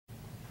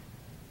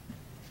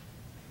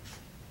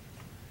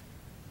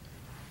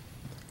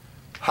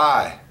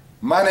Hi,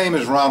 my name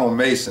is Ronald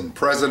Mason,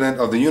 President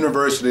of the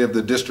University of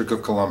the District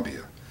of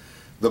Columbia,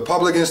 the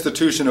public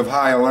institution of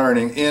higher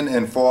learning in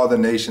and for the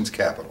nation's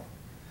capital.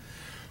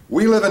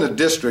 We live in a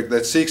district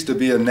that seeks to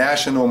be a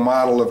national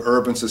model of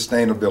urban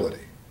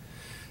sustainability.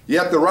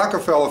 Yet the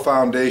Rockefeller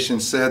Foundation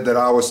said that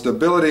our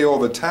stability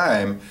over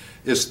time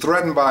is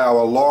threatened by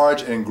our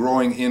large and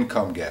growing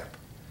income gap.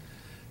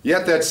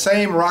 Yet that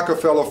same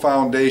Rockefeller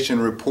Foundation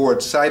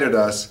report cited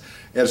us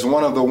as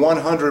one of the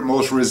 100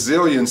 most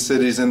resilient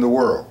cities in the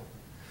world.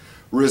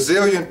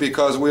 Resilient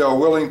because we are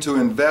willing to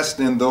invest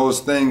in those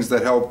things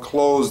that help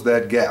close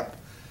that gap,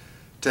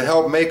 to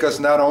help make us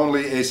not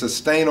only a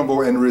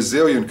sustainable and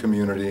resilient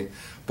community,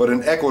 but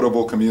an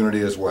equitable community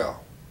as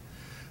well.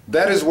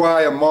 That is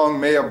why among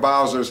Mayor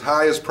Bowser's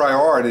highest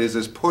priorities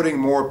is putting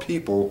more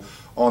people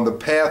on the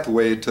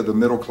pathway to the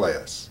middle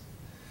class.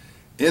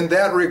 In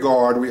that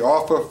regard, we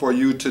offer for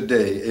you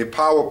today a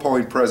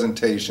PowerPoint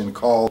presentation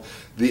called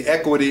The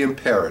Equity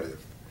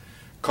Imperative,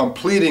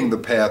 Completing the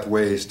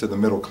Pathways to the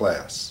Middle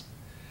Class,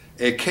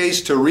 a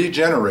case to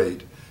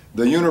regenerate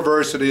the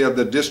University of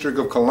the District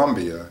of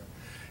Columbia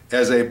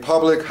as a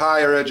public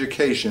higher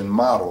education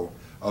model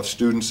of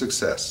student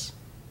success.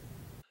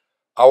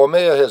 Our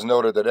mayor has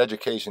noted that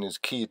education is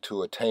key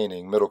to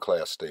attaining middle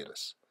class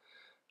status.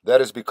 That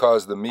is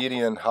because the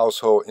median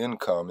household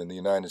income in the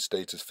United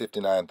States is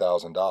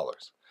 $59,000,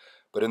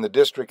 but in the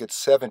district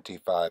it's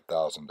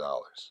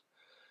 $75,000.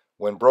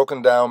 When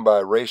broken down by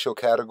racial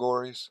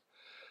categories,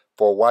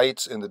 for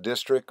whites in the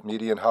district,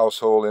 median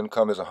household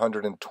income is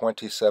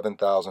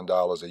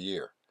 $127,000 a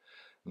year,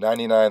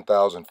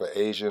 $99,000 for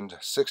Asians,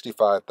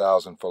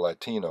 $65,000 for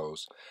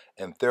Latinos,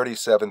 and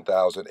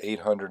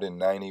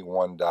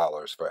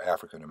 $37,891 for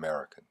African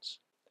Americans.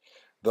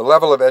 The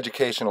level of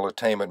educational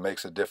attainment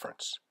makes a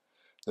difference.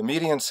 The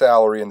median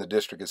salary in the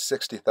district is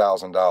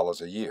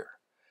 $60,000 a year.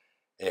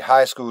 A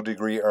high school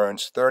degree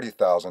earns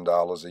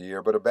 $30,000 a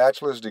year, but a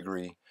bachelor's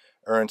degree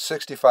earns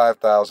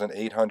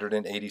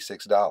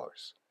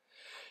 $65,886.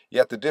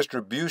 Yet the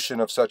distribution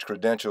of such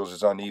credentials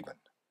is uneven.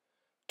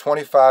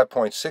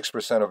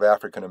 25.6% of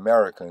African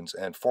Americans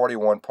and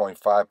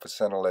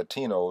 41.5% of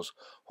Latinos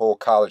hold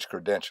college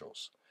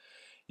credentials.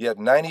 Yet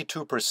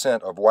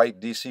 92% of white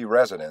D.C.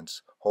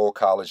 residents hold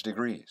college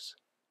degrees.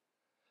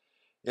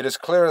 It is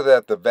clear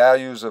that the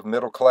values of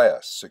middle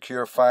class,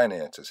 secure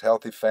finances,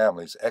 healthy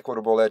families,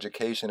 equitable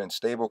education, and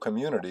stable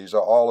communities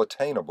are all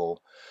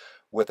attainable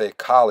with a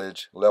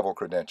college-level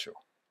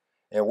credential.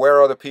 And where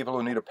are the people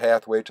who need a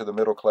pathway to the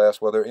middle class?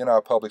 Well, they're in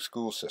our public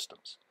school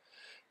systems.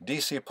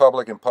 D.C.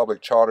 public and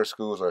public charter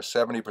schools are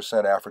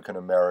 70% African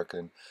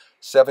American,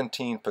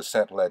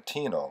 17%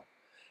 Latino,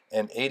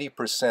 and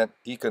 80%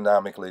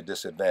 economically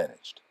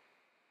disadvantaged.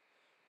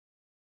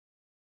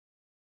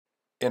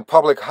 In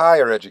public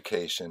higher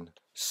education,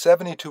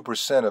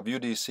 72% of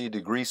UDC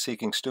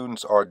degree-seeking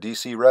students are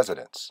D.C.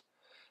 residents.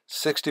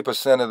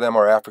 60% of them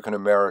are African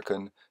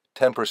American,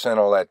 10%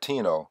 are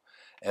Latino,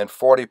 and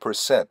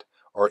 40%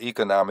 are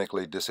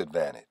economically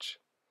disadvantaged.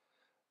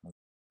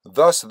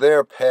 Thus,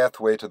 their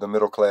pathway to the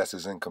middle class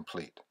is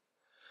incomplete.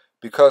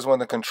 Because when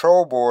the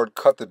control board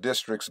cut the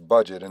district's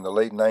budget in the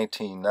late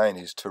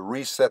 1990s to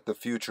reset the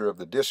future of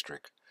the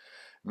district,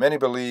 many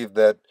believe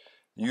that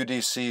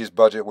UDC's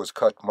budget was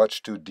cut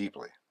much too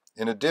deeply.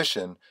 In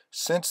addition,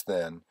 since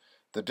then,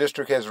 the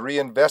district has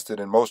reinvested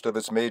in most of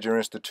its major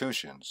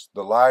institutions,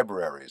 the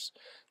libraries,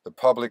 the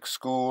public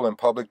school and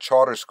public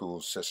charter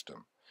school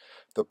system,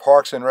 the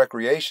parks and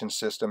recreation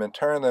system, and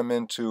turned them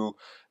into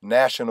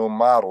national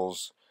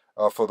models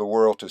for the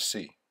world to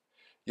see.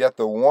 Yet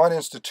the one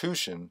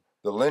institution,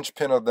 the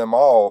linchpin of them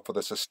all for the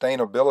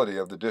sustainability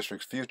of the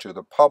district's future,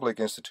 the public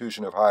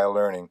institution of higher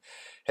learning,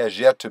 has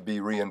yet to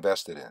be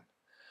reinvested in.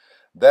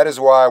 That is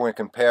why when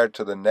compared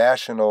to the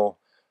national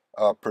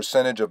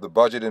percentage of the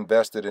budget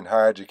invested in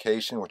higher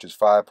education, which is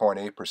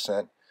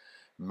 5.8%,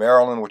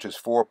 Maryland, which is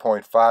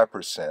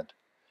 4.5%,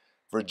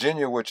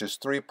 Virginia, which is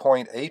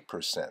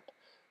 3.8%,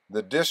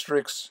 the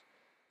district's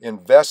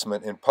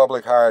investment in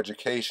public higher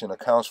education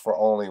accounts for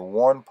only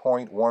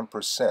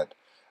 1.1%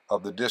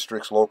 of the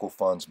district's local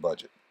funds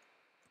budget.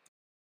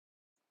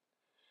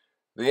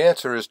 The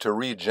answer is to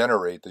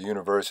regenerate the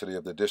University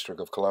of the District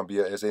of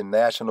Columbia as a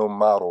national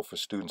model for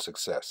student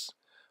success,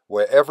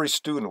 where every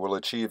student will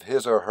achieve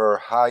his or her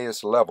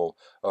highest level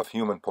of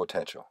human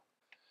potential.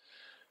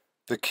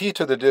 The key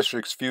to the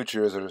district's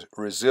future as a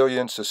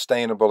resilient,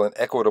 sustainable, and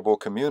equitable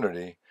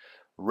community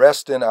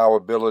rests in our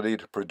ability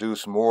to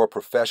produce more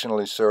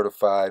professionally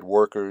certified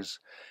workers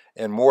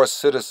and more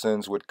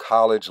citizens with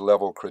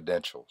college-level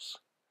credentials.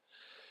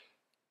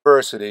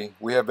 University,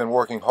 we have been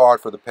working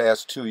hard for the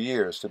past 2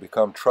 years to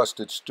become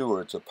trusted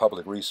stewards of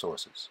public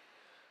resources.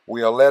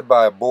 We are led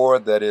by a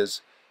board that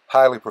is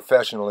highly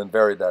professional and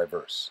very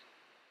diverse.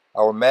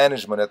 Our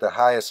management at the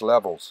highest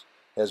levels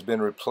has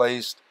been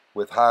replaced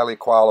with highly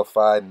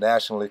qualified,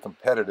 nationally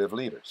competitive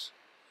leaders.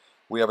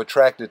 We have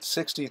attracted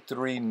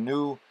 63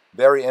 new,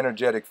 very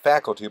energetic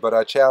faculty, but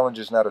our challenge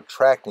is not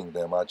attracting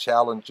them. Our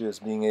challenge is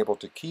being able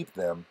to keep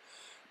them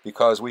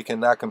because we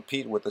cannot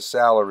compete with the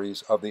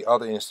salaries of the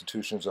other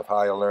institutions of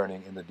higher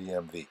learning in the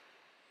DMV.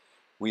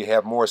 We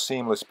have more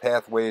seamless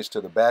pathways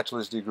to the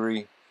bachelor's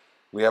degree.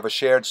 We have a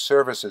shared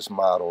services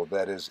model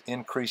that has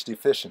increased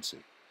efficiency.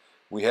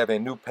 We have a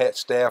new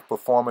staff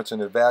performance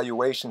and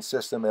evaluation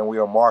system, and we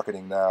are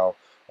marketing now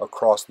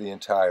across the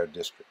entire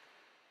district.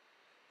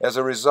 As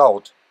a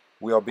result,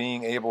 we are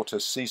being able to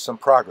see some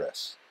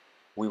progress.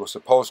 We were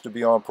supposed to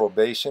be on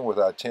probation with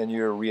our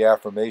 10-year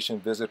reaffirmation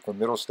visit from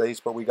Middle States,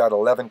 but we got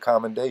 11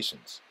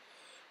 commendations.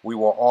 We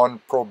were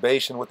on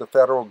probation with the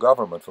federal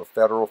government for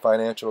federal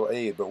financial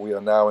aid, but we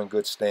are now in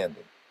good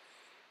standing.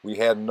 We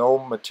had no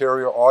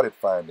material audit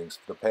findings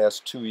for the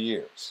past 2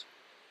 years.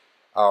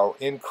 Our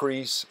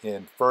increase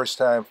in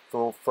first-time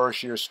full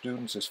first-year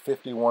students is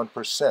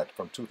 51%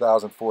 from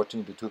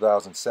 2014 to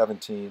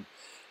 2017,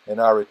 and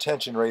our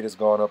retention rate has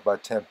gone up by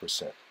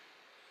 10%.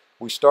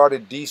 We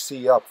started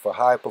DC Up for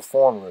high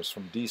performers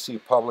from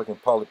DC public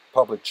and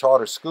public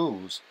charter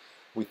schools.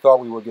 We thought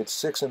we would get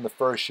 6 in the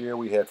first year.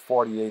 We had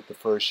 48 the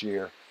first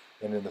year,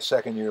 and in the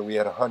second year we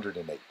had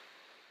 108.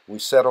 We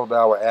settled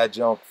our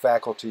adjunct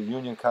faculty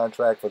union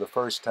contract for the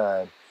first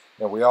time,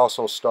 and we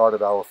also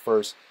started our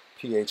first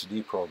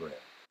PhD program.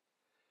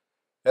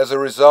 As a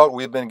result,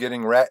 we've been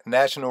getting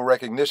national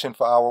recognition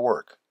for our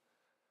work.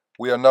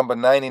 We are number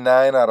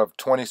 99 out of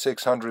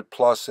 2,600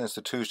 plus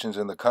institutions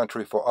in the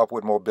country for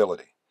upward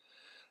mobility.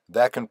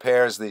 That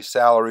compares the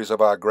salaries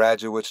of our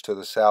graduates to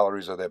the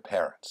salaries of their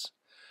parents.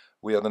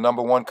 We are the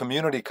number 1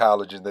 community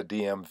college in the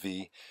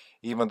DMV,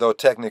 even though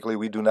technically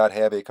we do not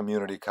have a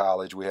community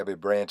college. We have a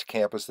branch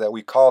campus that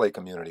we call a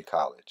community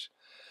college.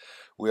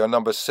 We are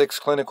number 6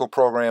 clinical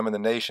program in the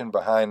nation,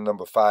 behind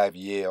number 5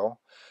 Yale,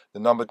 the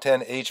number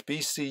 10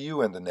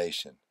 HBCU in the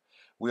nation.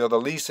 We are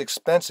the least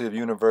expensive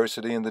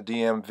university in the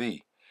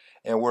DMV,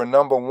 and we're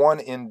number 1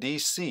 in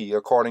DC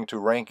according to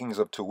rankings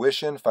of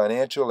tuition,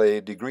 financial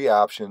aid, degree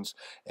options,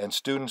 and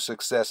student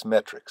success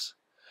metrics.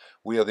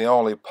 We are the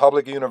only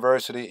public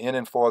university in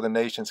and for the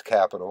nation's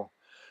capital,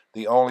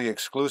 the only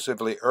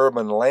exclusively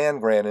urban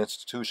land-grant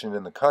institution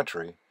in the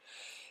country,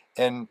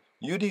 and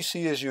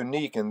UDC is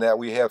unique in that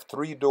we have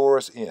 3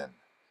 doors in.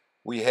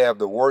 We have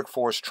the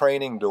workforce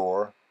training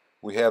door,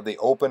 we have the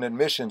open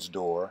admissions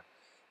door,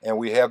 and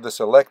we have the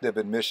selective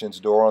admissions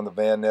door on the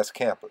Van Ness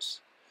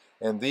campus.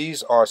 And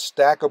these are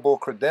stackable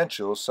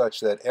credentials such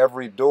that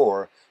every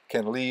door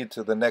can lead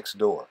to the next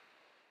door.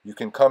 You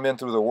can come in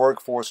through the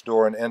workforce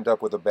door and end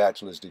up with a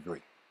bachelor's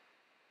degree.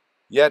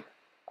 Yet,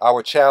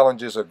 our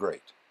challenges are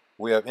great.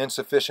 We have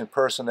insufficient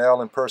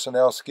personnel and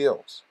personnel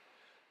skills.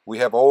 We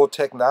have old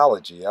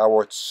technology.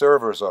 Our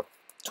servers are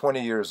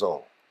 20 years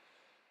old.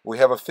 We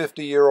have a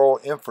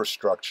 50-year-old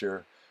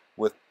infrastructure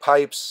with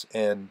pipes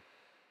and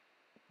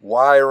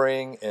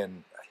wiring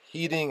and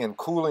heating and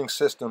cooling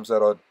systems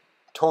that are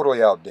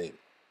totally outdated.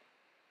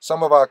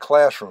 Some of our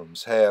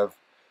classrooms have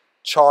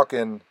chalk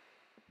and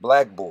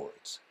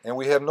blackboards, and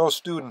we have no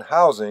student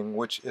housing,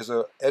 which is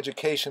an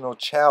educational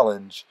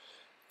challenge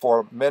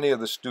for many of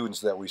the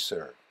students that we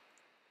serve.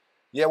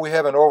 Yet we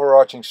have an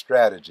overarching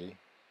strategy.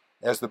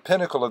 As the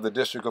pinnacle of the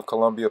District of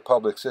Columbia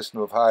public system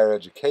of higher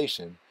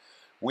education,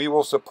 we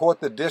will support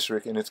the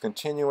district in its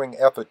continuing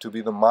effort to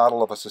be the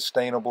model of a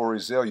sustainable,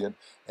 resilient,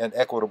 and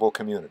equitable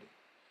community.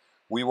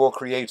 We will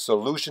create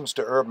solutions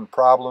to urban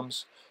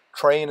problems,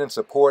 train and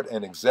support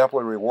an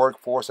exemplary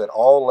workforce at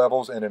all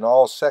levels and in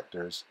all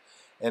sectors,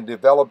 and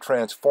develop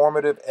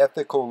transformative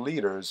ethical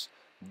leaders,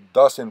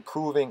 thus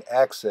improving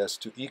access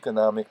to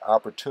economic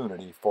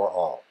opportunity for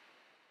all.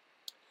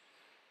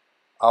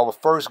 Our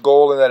first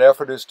goal in that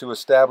effort is to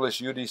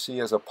establish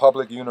UDC as a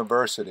public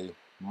university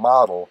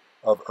model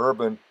of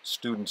urban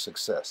student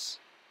success.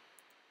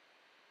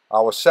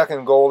 Our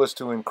second goal is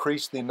to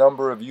increase the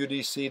number of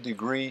UDC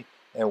degree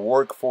and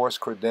workforce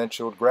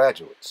credentialed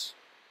graduates.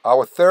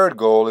 Our third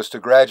goal is to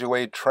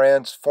graduate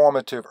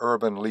transformative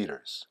urban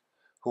leaders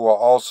who are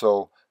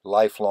also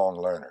lifelong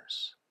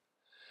learners.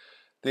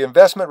 The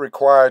investment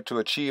required to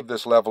achieve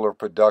this level of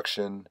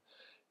production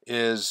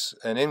is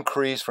an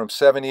increase from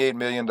 $78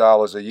 million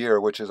a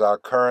year, which is our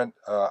current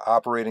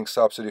operating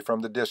subsidy from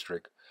the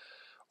district,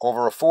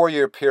 over a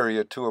 4-year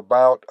period to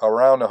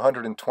around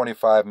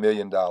 $125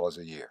 million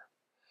a year,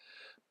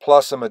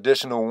 plus some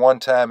additional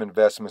one-time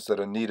investments that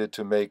are needed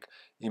to make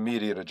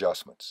immediate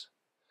adjustments.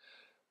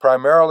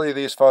 Primarily,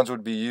 these funds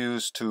would be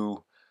used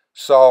to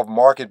solve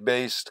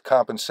market-based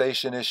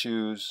compensation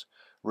issues,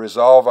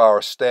 resolve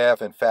our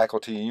staff and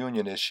faculty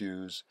union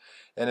issues,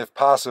 and if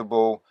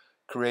possible,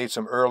 create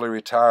some early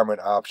retirement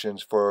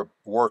options for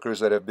workers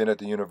that have been at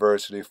the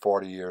university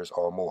 40 years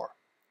or more.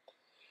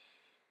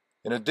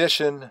 In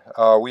addition,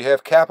 we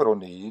have capital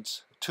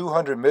needs,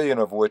 $200 million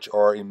of which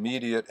are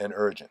immediate and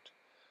urgent.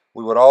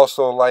 We would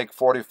also like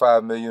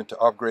 $45 million to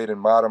upgrade and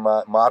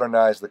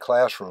modernize the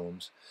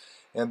classrooms,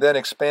 and then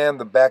expand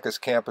the Bacchus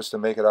campus to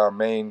make it our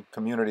main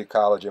community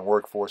college and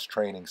workforce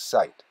training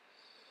site.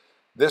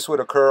 This would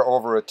occur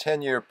over a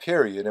 10-year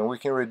period, and we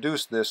can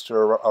reduce this to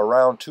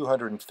around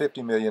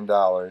 $250 million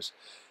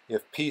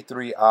if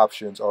P3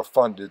 options are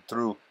funded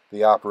through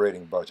the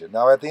operating budget.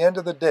 Now, at the end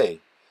of the day,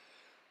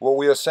 What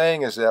we are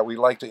saying is that we'd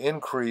like to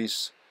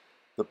increase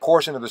the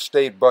portion of the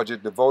state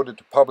budget devoted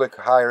to public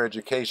higher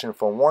education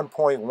from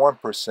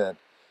 1.1%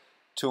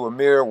 to a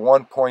mere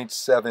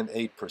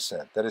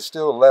 1.78%. That is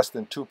still less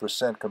than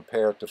 2%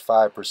 compared to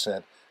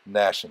 5%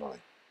 nationally.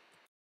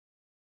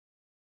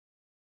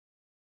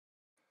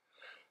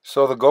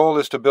 So the goal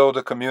is to build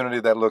a community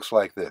that looks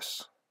like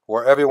this,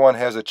 where everyone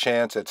has a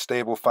chance at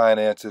stable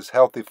finances,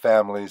 healthy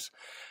families,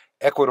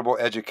 equitable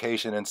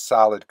education, and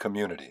solid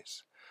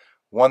communities.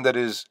 One that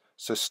is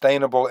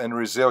sustainable and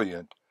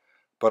resilient,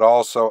 but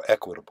also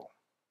equitable.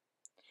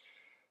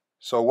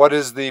 So what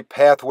is the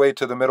pathway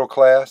to the middle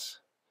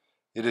class?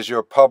 It is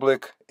your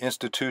public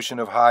institution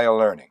of higher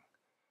learning.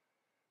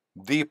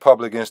 The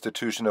public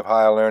institution of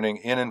higher learning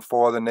in and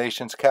for the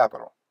nation's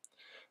capital,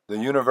 the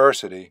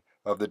University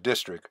of the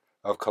District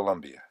of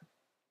Columbia.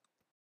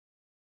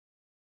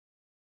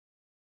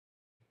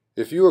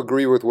 If you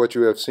agree with what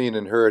you have seen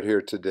and heard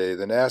here today,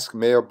 then ask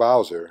Mayor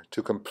Bowser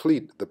to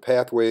complete the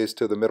pathways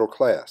to the middle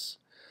class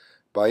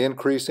by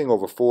increasing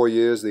over 4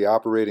 years the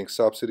operating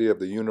subsidy of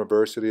the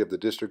University of the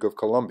District of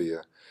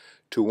Columbia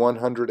to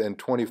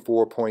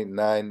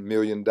 $124.9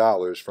 million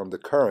from the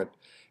current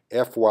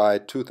FY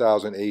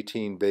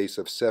 2018 base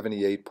of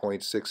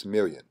 $78.6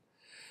 million,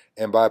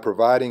 and by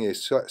providing a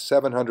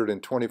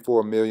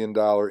 $724 million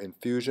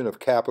infusion of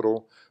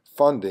capital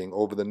funding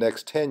over the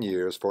next 10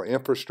 years for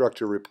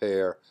infrastructure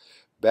repair,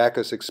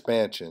 Bacchus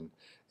expansion,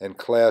 and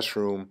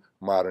classroom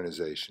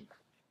modernization.